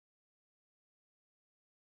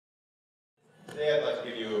Today I'd like to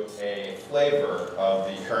give you a flavor of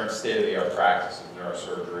the current state-of-the-art practice of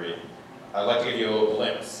neurosurgery. I'd like to give you a little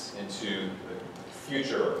glimpse into the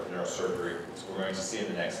future of neurosurgery, which we're going to see in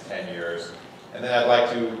the next 10 years. And then I'd like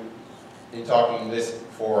to, in talking in this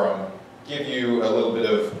forum, give you a little bit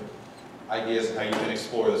of ideas of how you can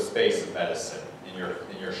explore the space of medicine in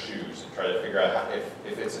your shoes and try to figure out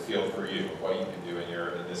if it's a field for you, what you can do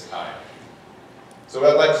in this time. So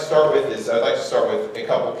what I'd like to start with is, I'd like to start with a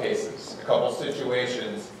couple cases, a couple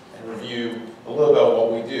situations, and review a little about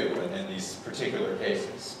what we do in these particular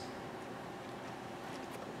cases.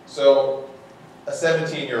 So, a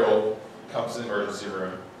 17-year-old comes to the emergency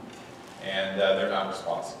room, and they're not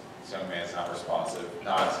responsive. This young man's not responsive,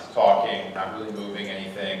 not talking, not really moving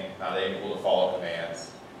anything, not able to follow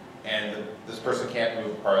commands. And this person can't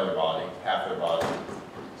move part of their body, half their body.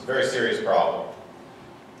 It's a very serious problem.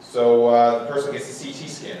 So the person gets a CT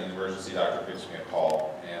scan, and the emergency doctor gives me a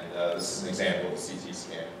call. And this is an example of a CT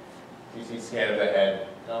scan. CT scan of the head.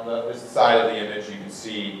 On this side of the image, you can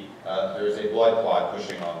see there is a blood clot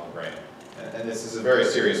pushing on the brain. And this is a very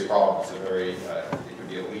serious problem. It's a very, it could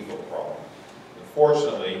be a lethal problem.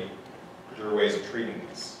 Unfortunately, there are ways of treating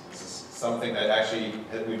this. This is something that actually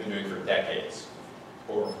we've been doing for decades,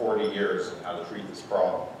 over 40 years, on how to treat this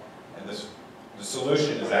problem. And the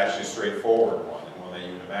solution is actually a straightforward one, and one that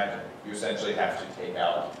you would imagine. You essentially have to take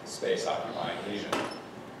out the space-occupying lesion.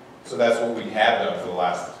 So that's what we have done for the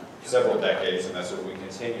last several decades, and that's what we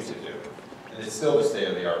continue to do. And it's still the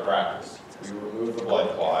state-of-the-art practice. We remove the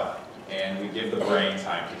blood clot, and we give the brain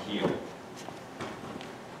time to heal.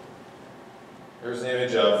 Here's an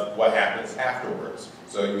image of what happens afterwards.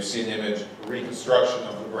 So you see an image, reconstruction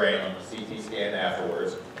of the brain on the CT scan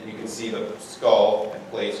afterwards, and you can see the skull and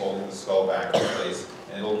plates holding the skull back in place,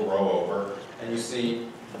 and it'll grow over. And you see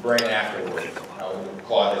the brain afterwards, how the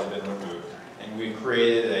clot has been removed. And we've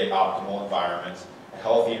created an optimal environment, a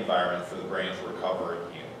healthy environment for the brain to recover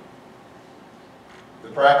and heal. The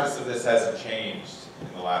practice of this hasn't changed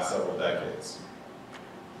in the last several decades.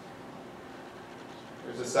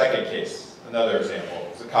 Here's a second case, another example.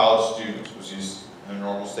 It's a college student who was used in a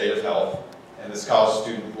normal state of health, and this college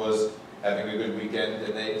student was having a good weekend,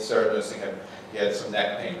 and they started noticing he had some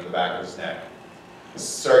neck pain in the back of his neck. This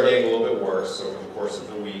started getting a little bit worse over the course of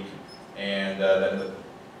the week, and then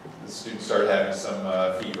the student started having some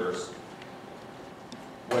fevers.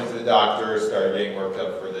 Went to the doctor, started getting worked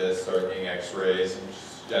up for this, started getting x-rays and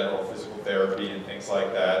just general physical therapy and things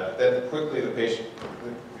like that. But then quickly the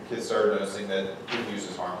kid started noticing that he didn't use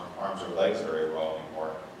his arms or legs very well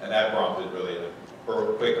anymore. And that prompted really a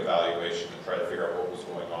quick evaluation to try to figure out what was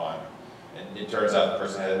going on. And it turns out the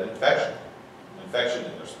person had an infection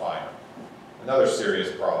in their spine. Another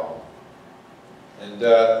serious problem. And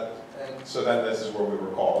so then this is where we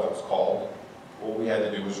were called. It was called. What we had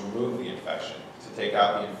to do was remove the infection, to take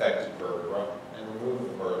out the infected vertebra and remove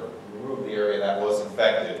the vertebra, remove the area that was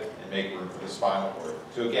infected and make room for the spinal cord.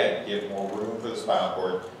 To again, give more room for the spinal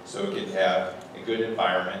cord so it could have a good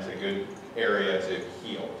environment, a good area to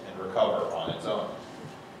heal and recover on its own.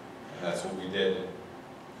 And that's what we did.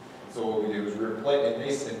 So what we do is we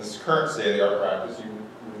replace, in this current state-of-the-art practice, you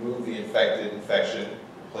remove the infected infection,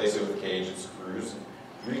 replace it with cage and screws,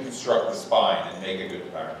 and reconstruct the spine and make a good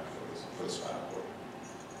environment for the spinal cord.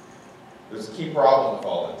 There's a key problem with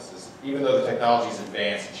all this, is even though the technologies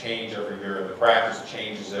advance and change every year, and the practice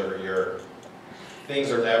changes every year, things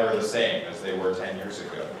are never the same as they were 10 years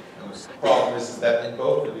ago. And the problem is that in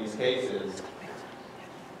both of these cases,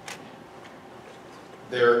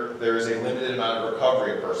 there is a limited amount of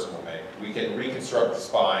recovery a person will make. We can reconstruct the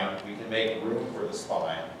spine, we can make room for the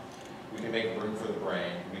spine, we can make room for the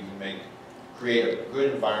brain, we can create a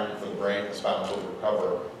good environment for the brain, the spinal cord to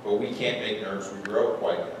recover, but we can't make nerves regrow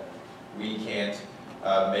quite yet. We can't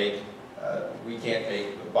make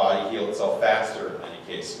the body heal itself faster in many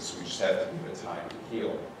cases. We just have to give it time to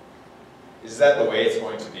heal. Is that the way it's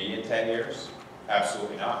going to be in 10 years?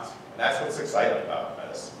 Absolutely not. And that's what's exciting about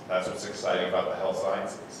medicine. That's what's exciting about the health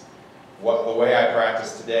sciences. The way I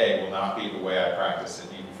practice today will not be the way I practice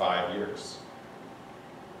in even 5 years.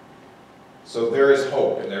 So there is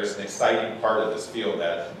hope, and there's an exciting part of this field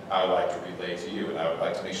that I would like to relay to you, and I would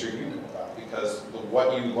like to make sure you know about. Because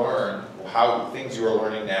what you learn, things you are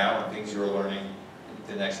learning now and things you are learning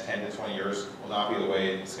in the next 10 to 20 years will not be the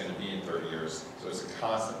way it's going to be in 30 years. So it's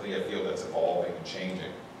constantly a field that's evolving and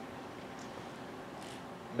changing.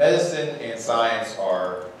 Medicine and science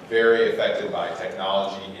are very affected by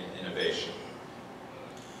technology and innovation.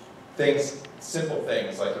 Simple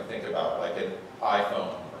things like you think about, like an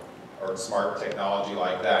iPhone or smart technology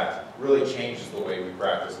like that, really changes the way we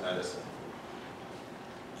practice medicine.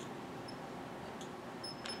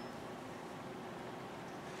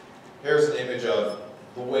 here's an image of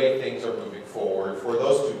the way things are moving forward for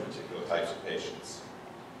those two particular types of patients.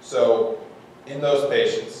 So in those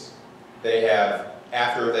patients, they have,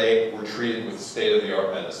 after they were treated with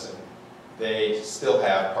state-of-the-art medicine, they still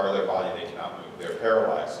have part of their body they cannot move. They're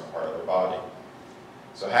paralyzed on part of their body.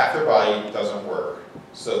 So half their body doesn't work.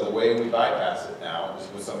 So the way we bypass it now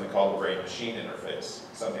is with something called the brain-machine interface,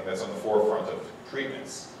 something that's on the forefront of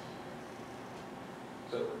treatments.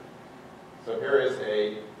 So here is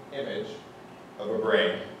an image of a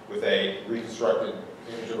brain with a reconstructed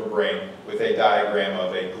image of a brain with a diagram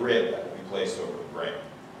of a grid that will be placed over the brain.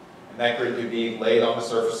 And that grid can be laid on the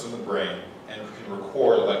surface of the brain and can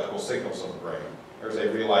record electrical signals on the brain. There's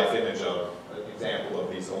a real-life image of an example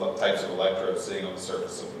of these types of electrodes sitting on the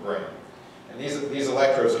surface of the brain. And these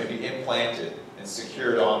electrodes can be implanted and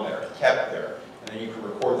secured on there, kept there, and then you can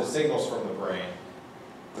record the signals from the brain.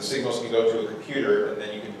 The signals can go to a computer, and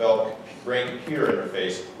then you can develop a brain-computer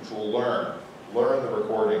interface which will learn the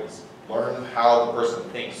recordings, learn how the person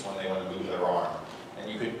thinks when they want to move their arm.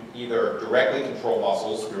 And you could either directly control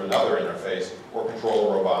muscles through another interface or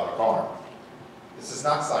control a robotic arm. This is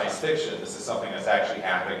not science fiction. This is something that's actually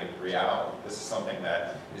happening in reality. This is something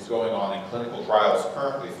that is going on in clinical trials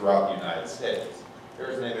currently throughout the United States.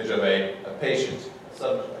 Here's an image of a patient,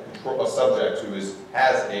 a subject who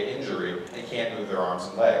has an injury and can't move their arms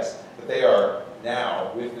and legs. But they are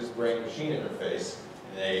now, with this brain-machine interface,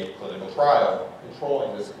 in a clinical trial,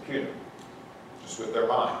 controlling this computer, just with their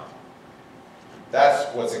mind.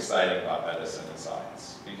 That's what's exciting about medicine and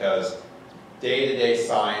science, because day-to-day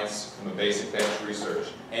science from the basic bench research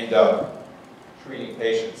end up treating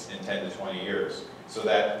patients in 10 to 20 years, so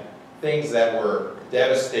that things that were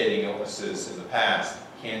devastating illnesses in the past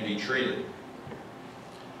can be treated.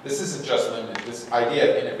 This isn't just limited, this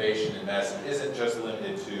idea of innovation in medicine isn't just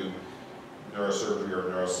limited to neurosurgery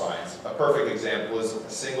or neuroscience. A perfect example is a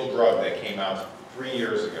single drug that came out 3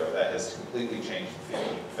 years ago that has completely changed the field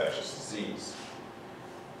of infectious disease.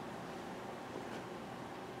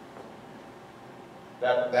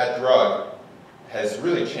 That drug has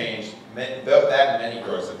really changed, that and many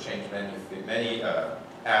drugs have changed many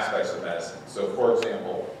aspects of medicine. So for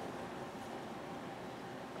example,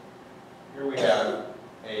 here we have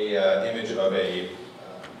an image of an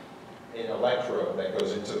electrode that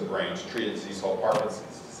goes into the brain to treat a disease called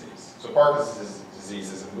Parkinson's disease. So Parkinson's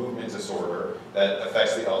disease is a movement disorder that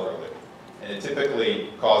affects the elderly. And it typically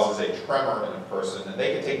causes a tremor in a person, and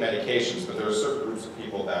they can take medications, but there are certain groups of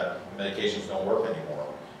people that medications don't work anymore.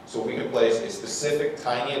 So we can place a specific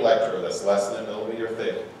tiny electrode that's less than a millimeter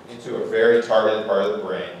thick into a very targeted part of the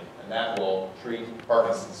brain, and that will treat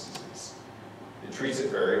Parkinson's disease. It treats it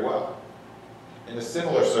very well. In a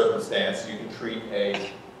similar circumstance, you can treat a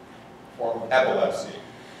form of epilepsy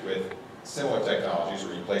with similar technologies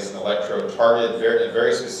where you place an electrode targeted in a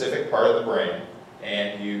very specific part of the brain,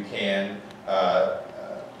 and you can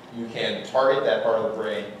target that part of the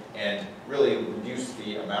brain and really reduce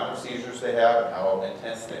the amount of seizures they have and how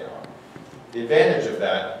intense they are. The advantage of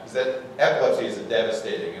that is that epilepsy is a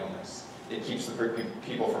devastating illness. It keeps the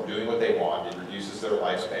people from doing what they want. It reduces their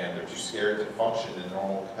lifespan. They're too scared to function in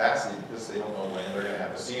normal capacity because they don't know when they're going to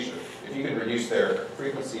have a seizure. If you can reduce their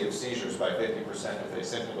frequency of seizures by 50% with a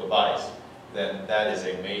simple device, then that is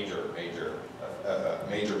a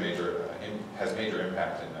has major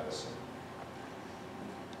impact in medicine.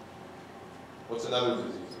 What's another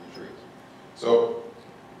disease we treat? So,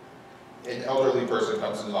 an elderly person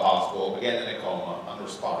comes into the hospital, again in a coma,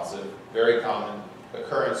 unresponsive, very common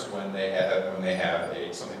occurrence when they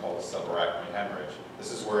have something called a subarachnoid hemorrhage.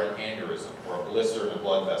 This is where an aneurysm, or a blister in a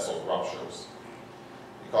blood vessel, ruptures.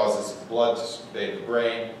 It causes blood to invade the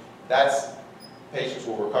brain. Patients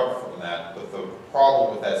will recover from that, but the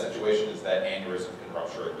problem with that situation is that aneurysm can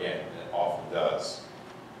rupture again, and it often does.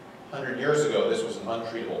 100 years ago, this was an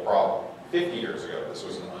untreatable problem. 50 years ago, this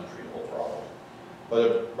was an untreatable problem.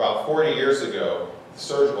 But about 40 years ago, the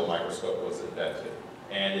surgical microscope was invented,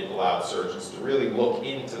 and it allowed surgeons to really look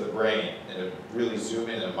into the brain and to really zoom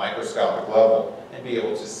in at a microscopic level and be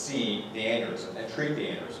able to see the aneurysm and treat the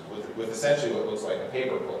aneurysm with essentially what looks like a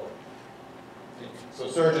paperclip. So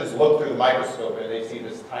surgeons look through the microscope and they see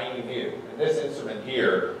this tiny view. And this instrument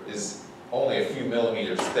here is only a few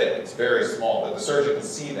millimeters thick. It's very small, but the surgeon can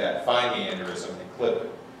see that, find the aneurysm, and clip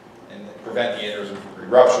it, and prevent the aneurysm from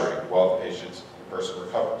rupturing while the person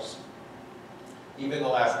recovers. Even in the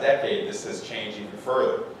last decade, this has changed even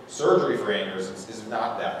further. Surgery for aneurysms is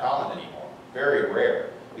not that common anymore, very rare,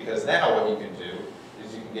 because now what you can do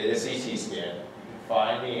is you can get a CT scan, you can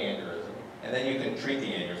find the aneurysm, and then you can treat the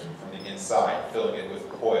aneurysm from the inside, filling it with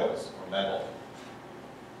coils or metal.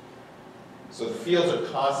 So the fields are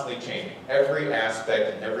constantly changing. Every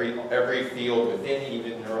aspect and every field within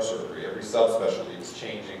even neurosurgery, every subspecialty is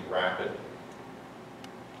changing rapidly.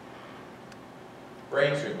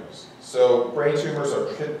 Brain tumors. So brain tumors are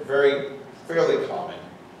fairly common,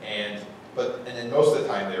 and then most of the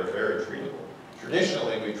time they're very treatable.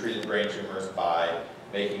 Traditionally, we treated brain tumors by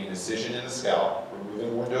making an incision in the scalp, removing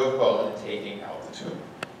a window of bone, and taking out the tumor.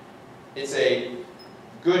 It's a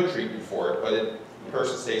good treatment for it, but the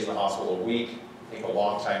person stays in the hospital a week, take a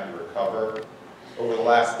long time to recover. Over the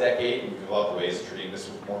last decade, we've developed ways of treating this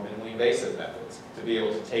with more minimally invasive methods to be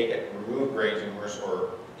able to take it, remove brain tumors,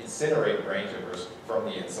 or incinerate brain tumors from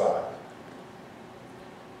the inside.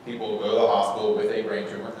 People will go to the hospital with a brain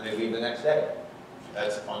tumor and they leave the next day.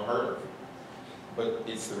 That's unheard of. But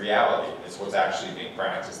it's the reality. It's what's actually being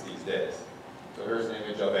practiced these days. So here's an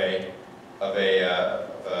image of a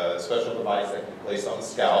special device that can be placed on the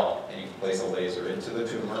scalp, and you can place a laser into the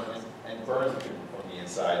tumor and burn the tumor from the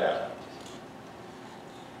inside out.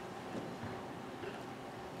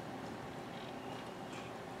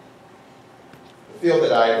 The field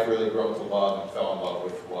that I have really grown to love and fell in love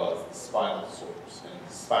with was the spinal disorders,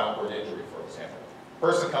 and spinal cord injury, for example. A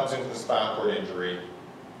person comes in with a spinal cord injury.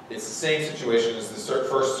 It's the same situation as the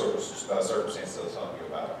first circumstance I was telling you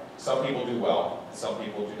about. Some people do well, and some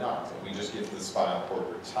people do not, and we just give the spinal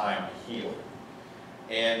cord time to heal.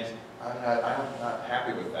 And I'm not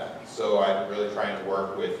happy with that. So I'm really trying to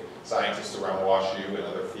work with scientists around WashU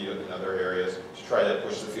and other areas to try to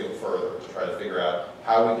push the field further, to try to figure out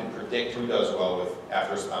how we can predict who does well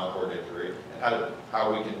after a spinal cord injury, and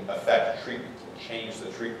how we can affect treatment and change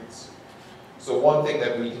the treatments. So one thing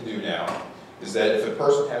that we can do now is that if a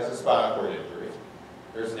person has a spinal cord injury,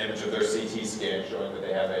 there's an image of their CT scan showing that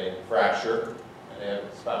they have a fracture and they have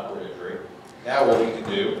a spinal cord injury. Now what we can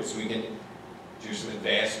do is we can do some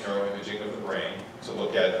advanced neuroimaging of the brain to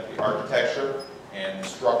look at the architecture and the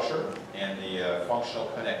structure and the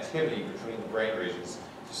functional connectivity between the brain regions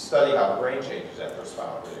to study how the brain changes after a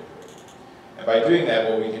spinal cord injury. And by doing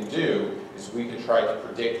that, what we can do is we can try to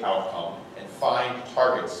predict outcome and find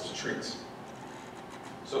targets to treat.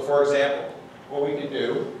 So for example, what we can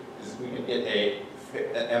do is we can get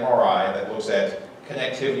an MRI that looks at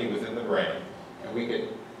connectivity within the brain, and we can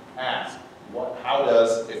ask, how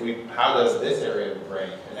does this area of the brain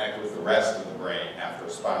connect with the rest of the brain after a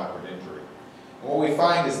spinal cord injury? And what we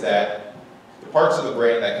find is that the parts of the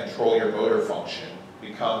brain that control your motor function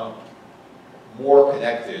become more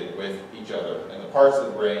connected with each other, and the parts of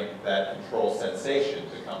the brain that control sensation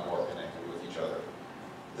become more connected with each other.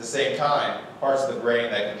 At the same time, parts of the brain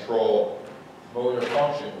that control motor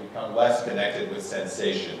function become less connected with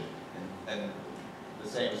sensation. And the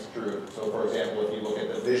same is true. So for example, if you look at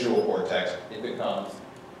the visual cortex, it becomes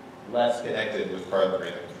less connected with part of the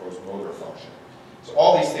brain that controls motor function. So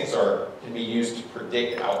all these things can be used to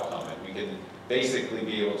predict outcome, and we can basically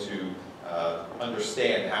be able to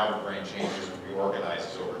understand how the brain changes and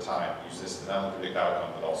reorganizes over time. Use this to not only predict outcome,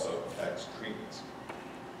 but also affect treatments.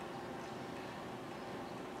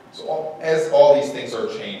 So as all these things are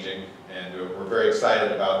changing, and we're very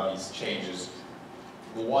excited about these changes,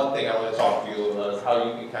 the one thing I want to talk to you a little about is how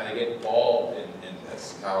you can kind of get involved in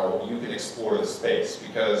this, how you can explore the space,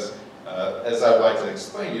 because as I would like to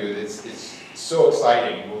explain to you, it's so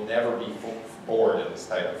exciting. You will never be bored in this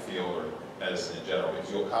type of field or medicine in general,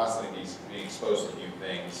 because you'll constantly be exposed to new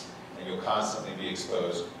things, and you'll constantly be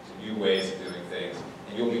exposed to new ways of doing things,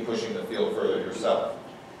 and you'll be pushing the field further yourself.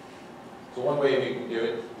 So one way you can do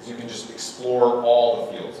it is you can just explore all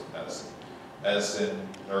the fields of medicine. Medicine,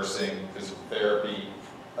 nursing, physical therapy,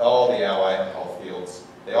 all the allied health fields.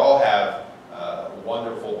 They all have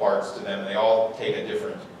wonderful parts to them. They all take a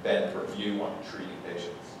different bent or view on treating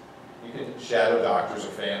patients. You can shadow doctors or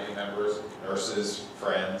family members, nurses,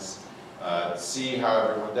 friends, see how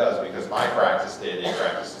everyone does, because my practice, day-to-day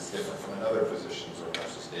practice, is different from another physician's or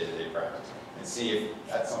nurse's day-to-day practice, and see if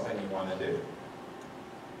that's something you want to do.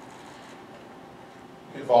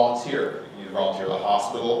 You can volunteer. You can either volunteer at the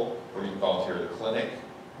hospital or you can volunteer at the clinic.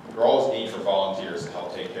 There's always need for volunteers to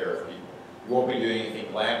help take care of people. You won't be doing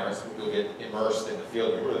anything glamorous, but you'll get immersed in the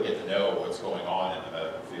field. You really get to know what's going on in the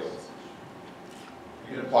medical fields.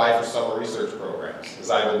 You can apply for summer research programs.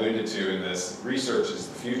 As I've alluded to in this, research is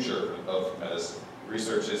the future of medicine.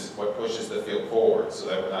 Research is what pushes the field forward, so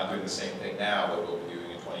that we're not doing the same thing now that we'll be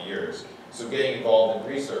doing in 20 years. So getting involved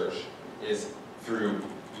in research is through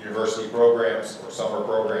university programs or summer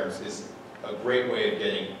programs is a great way of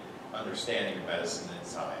getting understanding of medicine and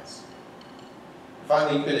science.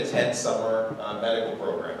 Finally, you can attend summer medical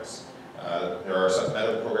programs. There are some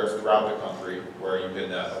medical programs throughout the country where you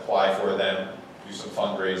can apply for them do some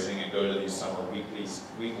fundraising and go to these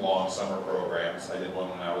week-long summer programs. I did one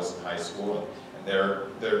when I was in high school, and they're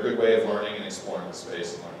a good way of learning and exploring the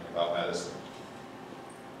space and learning about medicine.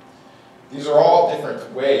 These are all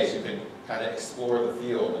different ways you can kind of explore the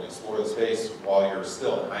field and explore the space while you're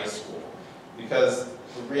still in high school. Because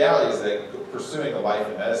the reality is that pursuing a life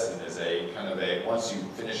in medicine is once you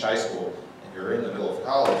finish high school and you're in the middle of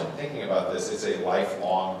college and thinking about this, it's a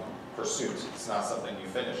lifelong pursuit. It's not something you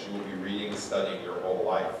finish. You will be reading and studying your whole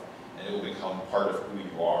life, and it will become part of who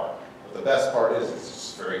you are. But the best part is it's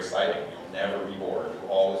just very exciting. You'll never be bored.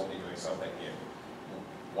 You'll always be doing something new.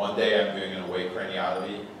 One day I'm doing an awake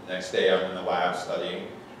craniotomy. The next day I'm in the lab studying.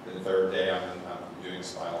 The third day I'm doing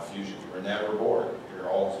spinal fusion. You're never bored. You're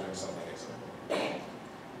always doing something exciting.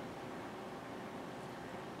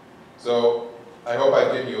 So I hope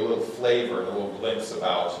I've given you a little flavor, a little glimpse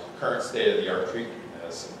about the current state-of-the-art treatment in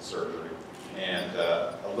medicine and surgery, and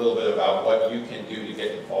a little bit about what you can do to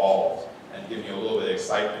get involved, and give you a little bit of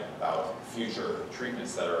excitement about future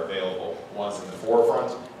treatments that are available, the ones in the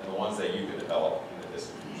forefront and the ones that you can develop in the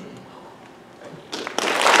distant future.